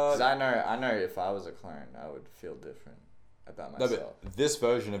 but 'cause I know if I was a clone, I would feel different about myself. No, but this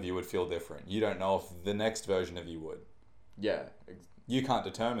version of you would feel different. You don't know if the next version of you would. Yeah. You can't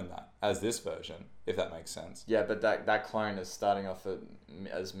determine that as this version, if that makes sense. Yeah, but that clone is starting off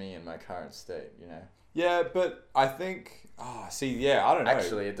as me in my current state, you know? Yeah, but I think... I don't know.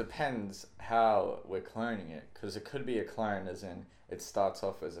 Actually, it depends how we're cloning it, because it could be a clone as in it starts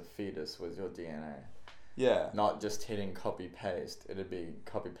off as a fetus with your DNA. Yeah. Not just hitting copy-paste. It'd be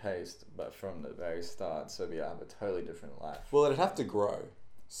copy-paste, but from the very start, so we have a totally different life. Well, it'd have to grow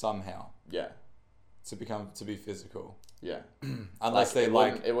somehow. Yeah. To be physical. Yeah. Unless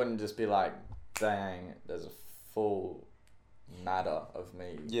like, it wouldn't just be like, dang, there's a full matter of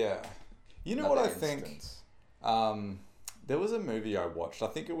me. Yeah. You know what I think? There was a movie I watched. I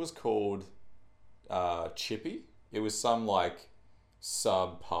think it was called Chippy. It was some like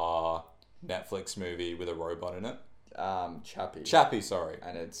subpar Netflix movie with a robot in it. Chappie, sorry.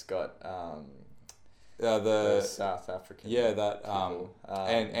 And it's got the South African. Yeah, that people.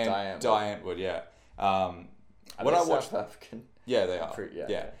 and Diane Wood, yeah. When I watched South African. Yeah, they are.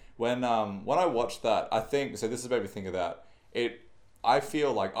 Yeah. When I watched that, I think so. This is made me think about it. I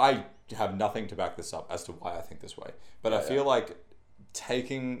feel like I have nothing to back this up as to why I think this way, but I feel like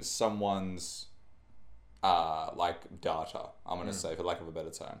taking someone's like data, I'm gonna say, for lack of a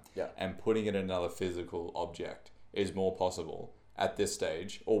better term, and putting it in another physical object is more possible at this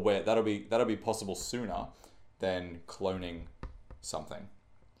stage, or where that'll be possible sooner than cloning something.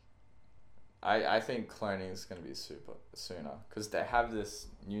 I think cloning is going to be super sooner, because they have this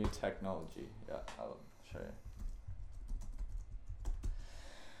new technology. Yeah, I'll show you.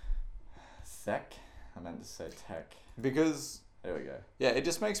 Tech? I meant to say tech. Because... There we go. Yeah, it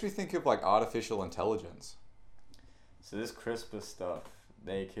just makes me think of like artificial intelligence. So this CRISPR stuff,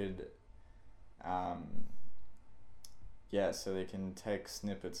 they could... so they can take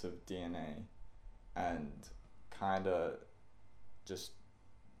snippets of DNA and kind of just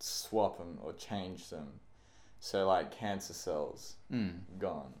swap them or change them. So like cancer cells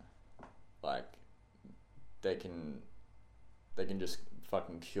gone, like they can just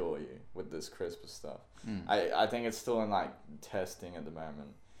fucking cure you with this CRISPR stuff. I think it's still in like testing at the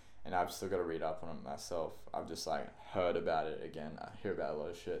moment, and I've still got to read up on it myself. I've just like heard about it again. I hear about a lot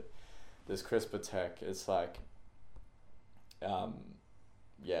of shit. This CRISPR tech, it's like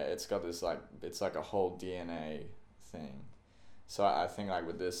it's got this like, it's like a whole DNA thing. So I think like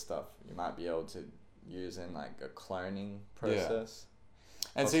with this stuff, you might be able to use in like a cloning process.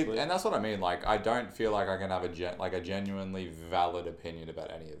 And possibly. see, and that's what I mean. Like, I don't feel like I can have a genuinely valid opinion about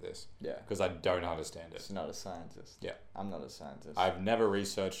any of this. Yeah. Because I don't understand it. You're not a scientist. Yeah. I'm not a scientist. I've never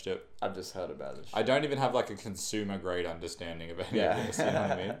researched it. I've just heard about it. I don't even have like a consumer grade understanding of any of this. You know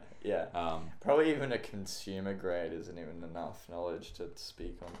what I mean? Yeah. Probably even a consumer grade isn't even enough knowledge to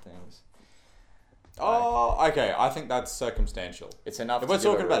speak on things. Oh, okay. I think that's circumstantial. It's enough. If we're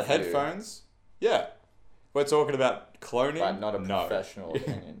talking about headphones, yeah. We're talking about cloning, but not a professional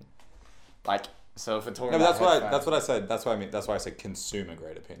opinion. Like So if we're talking No, but about that's what I said. That's what I mean. That's why I said consumer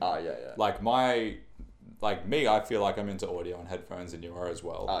grade opinion. Oh, yeah. Like me, I feel like I'm into audio and headphones, and you are as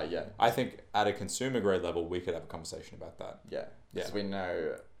well. Oh, yeah. I think at a consumer grade level, we could have a conversation about that. Yeah. Yeah. Because we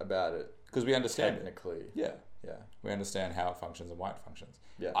know about it Because we understand it. technically. Yeah. Yeah. We understand how it functions and why it functions.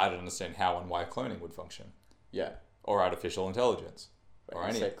 Yeah. I don't understand how and why cloning would function. Yeah. Or artificial intelligence. Or You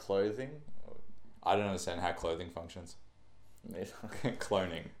any. say clothing? I don't understand how clothing functions.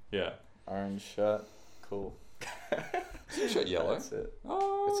 Cloning. Yeah. Orange shirt. Cool. Shirt yellow. That's it.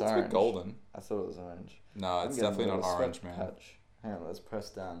 Oh, It's it's a bit orange. golden. I thought it was orange. No, I'm it's getting a definitely not little orange, sweat man. patch. Hang on, let's press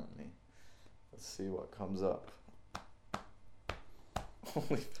down on me. Let's see what comes up.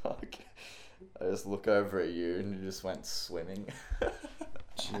 Holy fuck. I just look over at you and you just went swimming.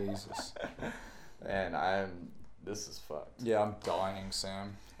 Jesus. And this is fucked. Yeah, I'm dying,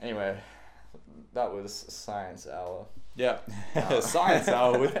 Sam. Anyway, that was Science Hour. Yeah. Science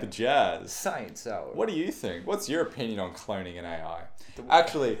hour with the jazz. Science Hour. What do you think? What's your opinion on cloning and AI?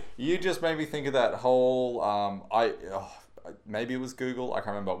 Actually, you just made me think of that whole. Maybe it was Google. I can't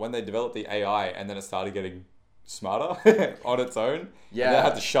remember when they developed the AI and then it started getting smarter on its own. Yeah. And they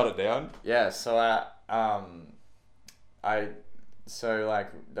had to shut it down. Yeah, so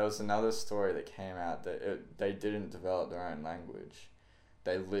there was another story that came out that they didn't develop their own language.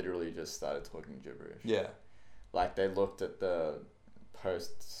 They literally just started talking gibberish. Yeah. Like they looked at the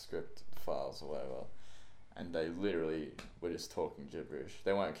postscript files or whatever, and they literally were just talking gibberish.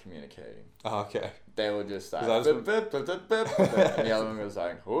 They weren't communicating. Oh, okay. They were just like, 'Cause and the other one was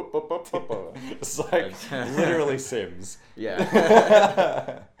like, whoop, whoop, whoop, whoop, whoop. It's like literally Sims.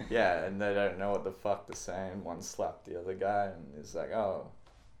 Yeah. Yeah, and they don't know what the fuck they're saying. One slapped the other guy, and it's like, oh.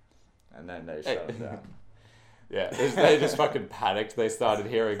 And then they shut it down. Yeah, they just fucking panicked. They started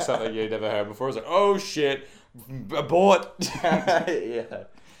hearing something you never heard before. It's like, oh shit, abort. Yeah,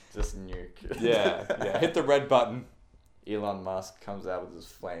 just nuke. Yeah. Hit the red button. Elon Musk comes out with his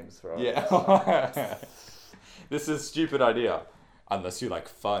flamethrower. Yeah. This is a stupid idea. Unless you like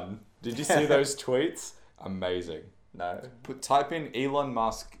fun. Did you see those tweets? Amazing. No. Type in Elon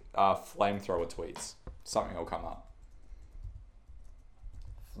Musk flamethrower tweets. Something will come up.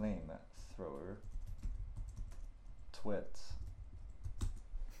 Flamethrower. Twits.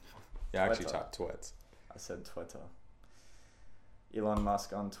 Yeah, actually Twitter. type tweets. I said Twitter. Elon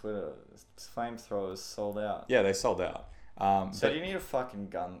Musk on Twitter. Flamethrowers sold out. Yeah, they sold out. So but you need a fucking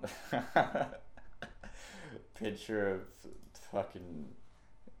gun. Picture of fucking.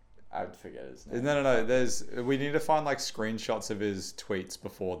 I'd forget his name. No. We need to find like screenshots of his tweets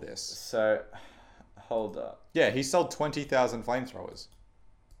before this. So, hold up. Yeah, he sold 20,000 flamethrowers.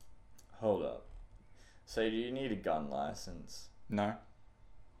 Hold up. So do you need a gun license? No.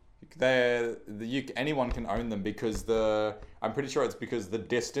 Anyone can own them because I'm pretty sure it's because the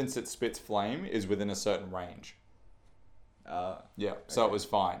distance it spits flame is within a certain range. Yeah, so it was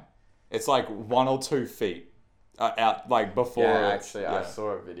fine. It's like 1 or 2 feet out, like before. Yeah, actually, I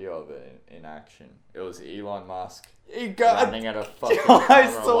saw a video of it in action. It was Elon Musk He got. running at a fucking I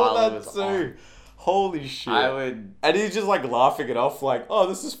camera saw while it that was too. on. Holy shit! And he's just like laughing it off, like, "Oh,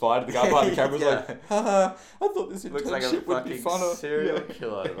 this is fine." The guy behind the camera's like, "Haha, I thought this looks like a internship would be fucking funner." serial Yeah.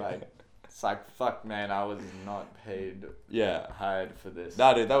 killer. Like, it's like, fuck, man, I was not paid, Yeah. hired for this.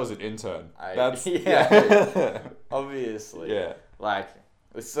 No, dude, that was an intern. That's yeah. Obviously. Yeah. Like,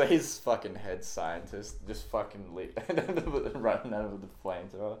 so he's fucking head scientist, just fucking running over the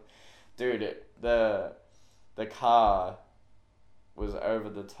flamethrower. Dude, the car was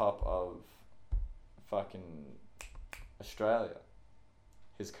over the top of fucking Australia.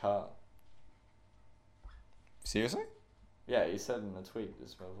 His car. Seriously? Yeah, he said in the tweet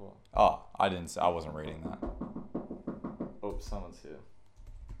just before. Oh, I wasn't reading that. Oops, someone's here.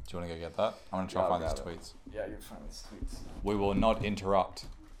 Do you want to go get that? I'm gonna try Yeah, and I'll find these grab tweets. Yeah, you find these tweets. We will not interrupt.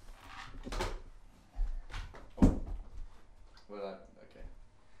 Well, okay.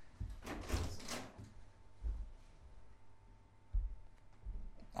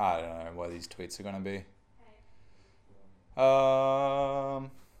 I don't know what these tweets are gonna be.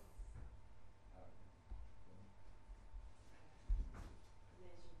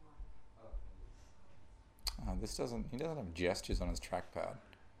 This doesn't. He doesn't have gestures on his trackpad.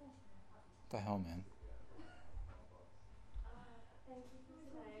 What the hell, man?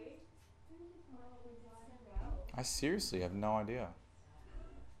 I seriously have no idea.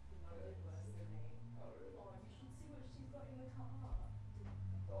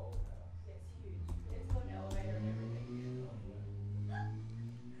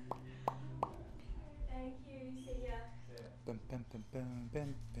 Bum, bum, bum, bum,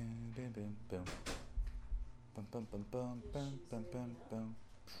 bum, bum, bum, bum, bum. Bum, bum, bum, bum, bum, bum, bum,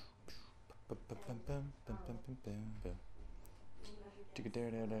 bum.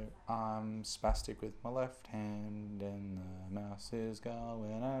 I'm spastic with my left hand, and the mouse is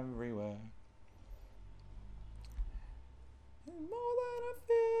going everywhere. And more than a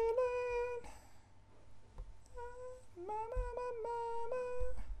feeling.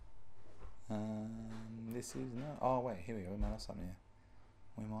 This is not. Oh wait, here we go. We might have something here.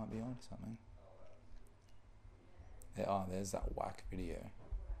 We might be on something. There's that whack video.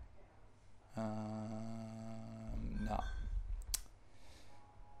 Nah.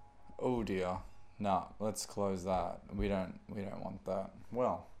 Oh dear. Nah, let's close that. We don't want that.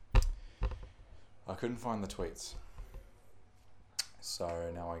 Well, I couldn't find the tweets.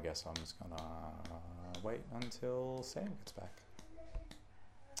 So now I guess I'm just gonna wait until Sam gets back.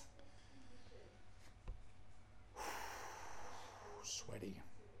 Sweaty.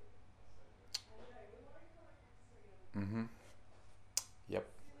 Yep.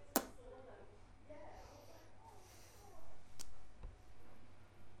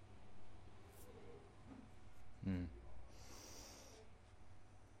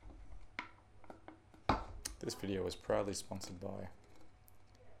 This video was proudly sponsored by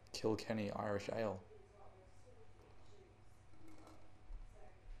Kilkenny Irish Ale.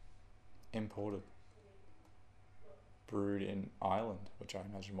 Imported. Brewed in Ireland, which I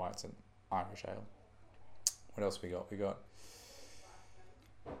imagine why it's an Irish ale. What else we got? We got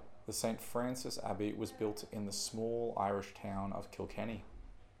the St. Francis Abbey was built in the small Irish town of Kilkenny.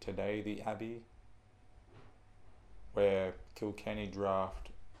 Today the abbey where Kilkenny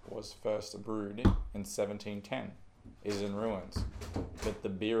Draft was first brewed in 1710 is in ruins, but the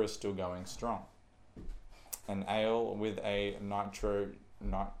beer is still going strong. An ale with a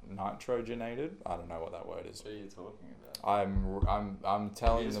nitrogenated, I don't know what that word is. What are you talking about? I'm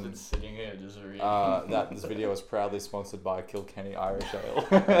telling them been sitting here just reading. that this video is proudly sponsored by Kilkenny Irish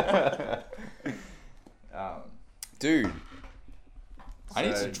Ale. Dude, I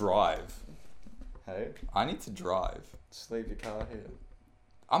need to drive. Hey? I need to drive. Just leave your car here.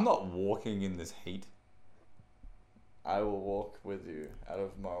 I'm not walking in this heat. I will walk with you out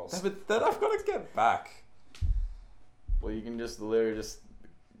of morals. But then I've got to get back. Well, you can just literally just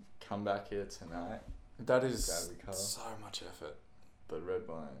come back here tonight. That is Grab your car. so much effort. But red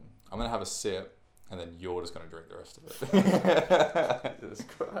wine. I'm going to have a sip, and then you're just going to drink the rest of it. Jesus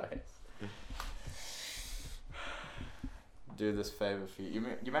Christ. Do this favor for you.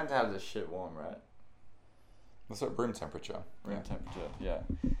 You meant to have this shit warm, right? That's at room temperature. Room temperature, yeah.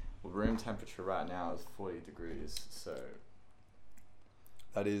 Well, room temperature right now is 40 degrees, so...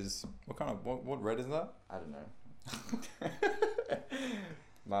 That is... What red is that? I don't know.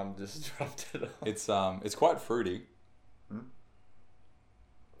 Mum just dropped it off. It's quite fruity. Hmm?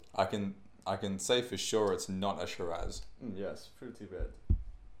 I can say for sure it's not a Shiraz. Yes, fruity red.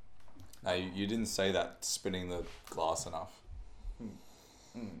 No, you didn't say that spinning the glass enough.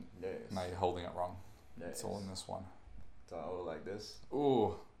 Yes. No, you're holding it wrong. Yes. It's all in this one. Do I hold it like this?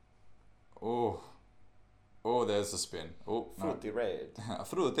 Ooh. Ooh. Oh, there's the spin. Oh, Fruity red.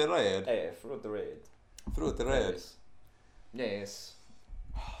 Fruity red. Hey, fruity red. Fruity red. Yes.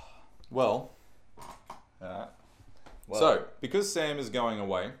 Well, so, because Sam is going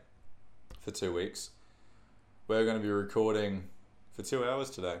away for 2 weeks, we're going to be recording for 2 hours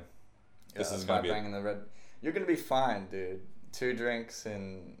today. This is going to be banging the red. You're going to be fine, dude. 2 drinks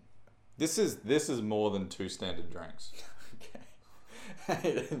and... This is more than 2 standard drinks.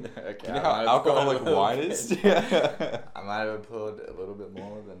 Okay. You know how alcoholic wine is? I might have poured a little bit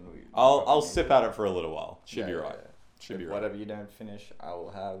more than we... I'll sip at it for a little while. Should be right. Should be right. Whatever you don't finish, I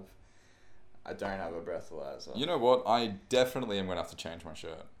will have... I don't have a breathalyzer. You know what? I definitely am going to have to change my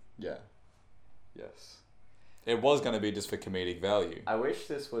shirt. Yeah. Yes. It was going to be just for comedic value. I wish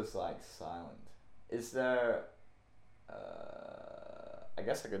this was like silent. Is there... I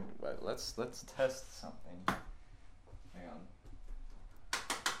guess I could... Wait, let's test something. Hang on.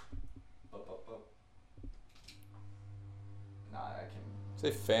 Nah, I can... Say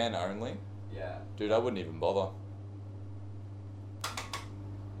fan only? Yeah. Dude, I wouldn't even bother.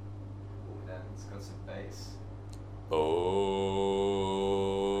 Then it's got some bass. Oh.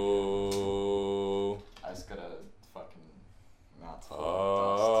 I just got a fucking mouthful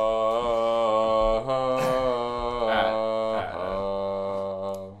of dust.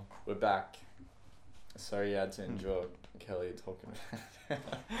 We're back. Sorry you had to endure Kelly talking about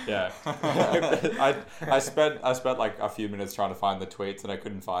Yeah. I spent like a few minutes trying to find the tweets and I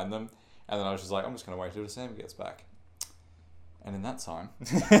couldn't find them. And then I was just like, I'm just going to wait till Sam gets back. And in that time,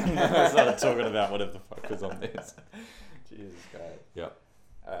 I started talking about whatever the fuck was on this. Jesus Christ. Yep.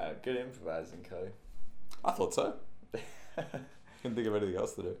 Good improvising, Kelly. I thought so. Couldn't think of anything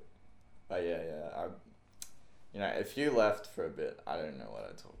else to do. But yeah. If you left for a bit, I don't know what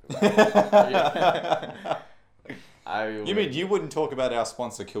I'd talk about. You mean you wouldn't talk about our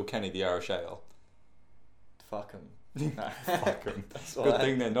sponsor Kilkenny, the Irish Ale? Fuck them. Fuck them. Good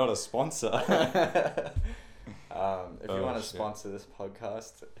thing they're not a sponsor. If you want to sponsor this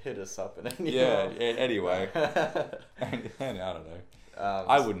podcast, hit us up in any anyway. I don't know.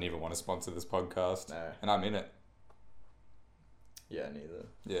 I wouldn't even want to sponsor this podcast. No. And I'm in it. Yeah, neither.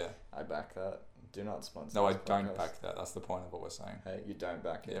 Yeah. I back that. Do not sponsor No, I this don't podcast. back that. That's the point of what we're saying. Hey, you don't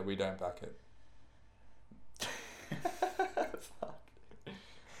back it. Yeah, we don't back it. Fuck.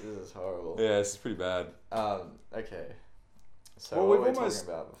 This is horrible. Yeah, it's pretty bad. Okay. So Well, what we've were we almost-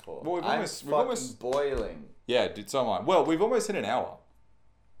 talking about before? well, we've I'm almost- we've fucking almost- boiling. Yeah, dude, so am I. Well, we've almost hit an hour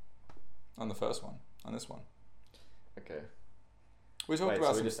on the first one. On this one. Okay. We talked Wait,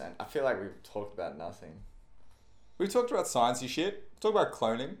 about so we some... I feel like we've talked about nothing. We talked about sciencey shit. Talked about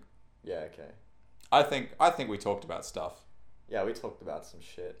cloning. Yeah, okay. I think we talked about stuff. Yeah, we talked about some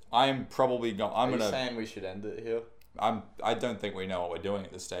shit. I'm probably not. Are you saying we should end it here? I don't think we know what we're doing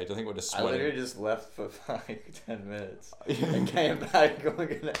at this stage. I think we're just I sweating. literally just left for like 10 minutes and came back and we're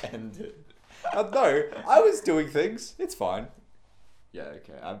gonna end it. No, I was doing things. It's fine. Yeah,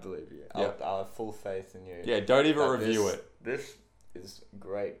 okay, I believe you. Yeah. I'll have full faith in you. Yeah, don't even That review this- it. This is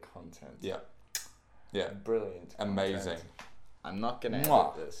great content. Yeah. Yeah. Brilliant. Amazing. Content. I'm not gonna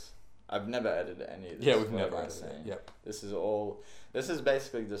Mwah. edit this. I've never edited any of this. Yeah, we've what never am I edited it. saying? Yep. This is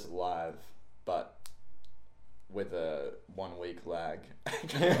basically just live, but with a 1 week lag.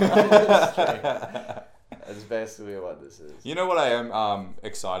 That's basically what this is. You know what I am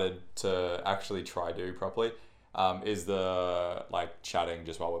excited to actually try do properly is the chatting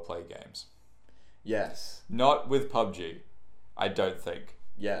just while we're playing games. Yes. Not with PUBG, I don't think.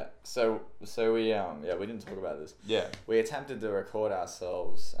 Yeah. So we we didn't talk about this. Yeah. We attempted to record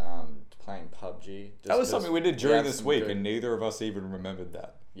ourselves playing PUBG. That was something we did during had this some week, good- and neither of us even remembered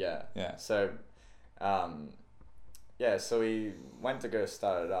that. Yeah. Yeah. So, so we went to go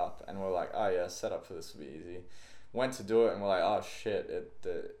start it up, and we're like, oh yeah, setup for this will be easy. Went to do it, and we're like, oh shit,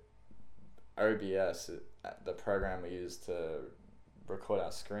 the OBS, the program we use to record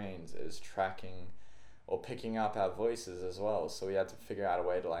our screens, is tracking or picking up our voices as well. So we had to figure out a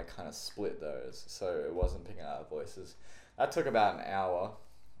way to kind of split those, so it wasn't picking out our voices. That took about an hour.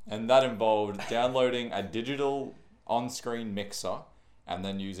 And that involved downloading a digital on-screen mixer and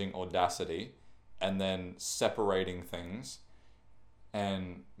then using Audacity and then separating things.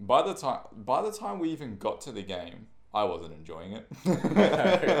 And by the time we even got to the game, I wasn't enjoying it.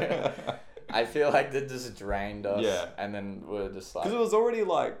 I feel like they just drained us. Yeah. And then we're just like... Because it was already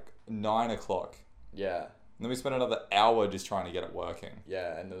 9 o'clock. Yeah. And then we spent another hour just trying to get it working.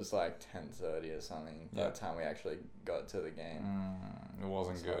 Yeah, and it was 10:30 or something by the time we actually got to the game. It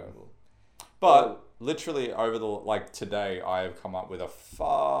wasn't good. Horrible. But literally over today, I have come up with a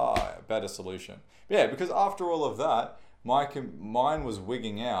far better solution. Yeah, because after all of that, mine was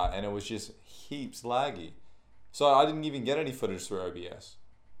wigging out and it was just heaps laggy. So I didn't even get any footage through OBS.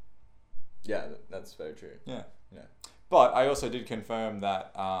 Yeah, that's very true. Yeah. Yeah. But I also did confirm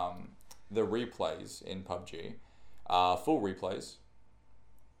that the replays in PUBG are full replays.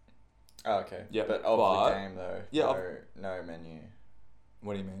 Oh, okay. Yeah, but but- the game though. Yeah, No menu.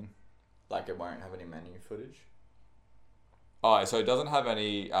 What do you mean? It won't have any menu footage. Oh, so it doesn't have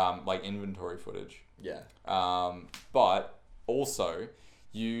any inventory footage. Yeah. But also,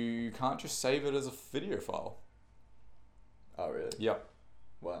 you can't just save it as a video file. Oh, really? Yep.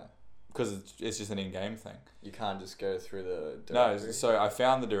 Why? Because it's just an in-game thing. You can't just go through the No, directory? so I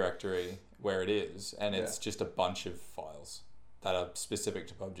found the directory where it is, and it's just a bunch of files that are specific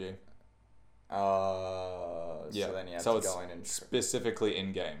to PUBG. So then you have to go in and... specifically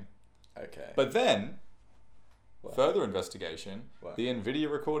in-game. Okay. But then, What? further investigation, What? the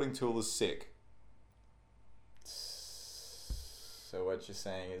NVIDIA recording tool is sick. So what you're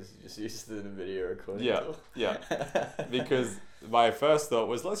saying is you just use the video recording Yeah, tool? yeah. Because my first thought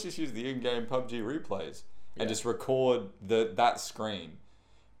was, let's just use the in-game PUBG replays and just record that screen.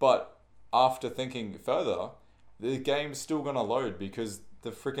 But after thinking further, the game's still going to load because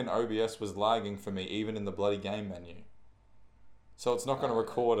the freaking OBS was lagging for me even in the bloody game menu. So it's not going to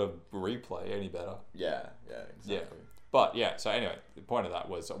record a replay any better. Yeah, exactly. But yeah, so anyway, the point of that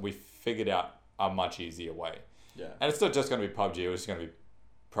was we figured out a much easier way. Yeah. And it's not just going to be PUBG, it's just going to be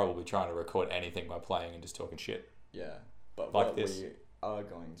probably trying to record anything by playing and just talking shit. Yeah. But Like what this. we are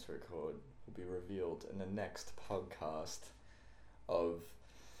going to record will be revealed in the next podcast of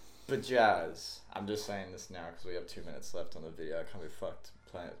Bajazz. I'm just saying this now because we have 2 minutes left on the video. I can't be fucked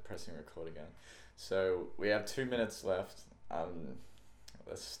pressing record again. So we have 2 minutes left.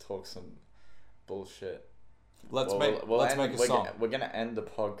 Let's talk some bullshit. Let's make a song. We're gonna end the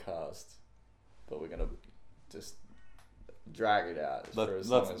podcast, but we're gonna just drag it out for as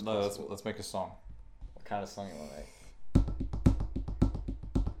long as possible. Let's make a song. What kind of song you wanna make?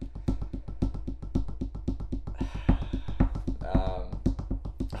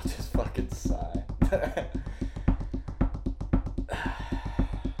 I'll just fucking sigh.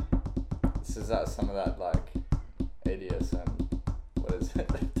 This is some of that like ADSM. What is it?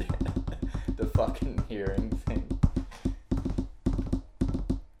 The fucking hearing thing.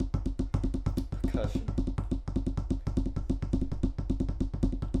 Percussion.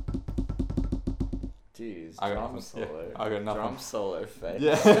 Jeez, I got drum nothing. solo. Yeah, I got nothing. Drum solo face.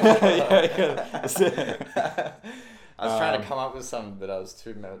 Yeah. I was trying to come up with something, but I was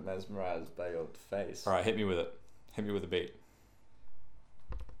too mesmerized by your face. All right, hit me with it. Hit me with a beat.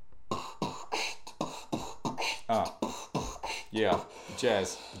 Yeah,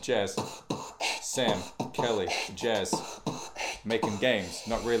 jazz, Sam, Kelly, jazz, making games,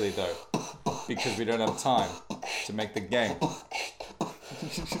 not really though, because we don't have time to make the game.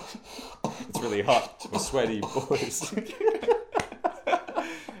 It's really hot, we're sweaty boys.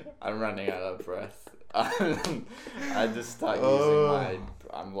 I'm running out of breath. I just start using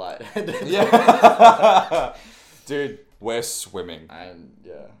I'm lightheaded. Yeah. Dude, we're swimming.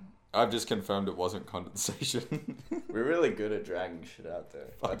 Yeah. I've just confirmed it wasn't condensation. We're really good at dragging shit out there.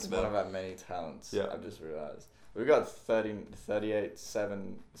 That's one of our many talents. Yeah. I've just realized. We've got 6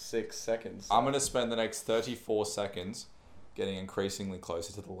 seconds. I'm going to spend the next 34 seconds getting increasingly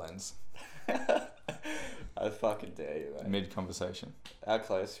closer to the lens. I fucking dare you, mate. Mid-conversation. How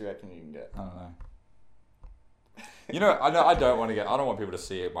close do you reckon you can get? I don't know. You know, I don't want people to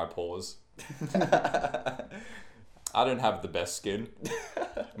see my pores. I don't have the best skin.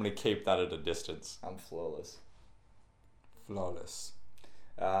 I'm going to keep that at a distance. I'm flawless. Flawless.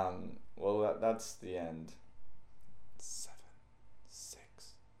 Well, that's the end. 7,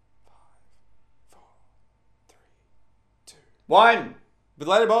 6, 5, 4, 3, 2, 1! But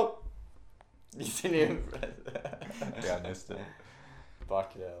later, Bolt. You didn't even press that. Yeah, I missed it.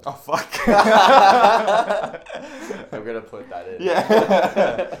 Fuck it out. Oh, fuck. I'm going to put that in.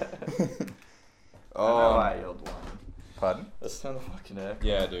 Yeah. I know I yelled 1. Pardon? Let's turn the fucking air.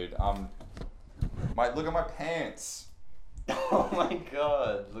 Yeah, dude. Look at my pants. Oh my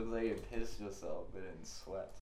god. Looks like you pissed yourself, but in sweat.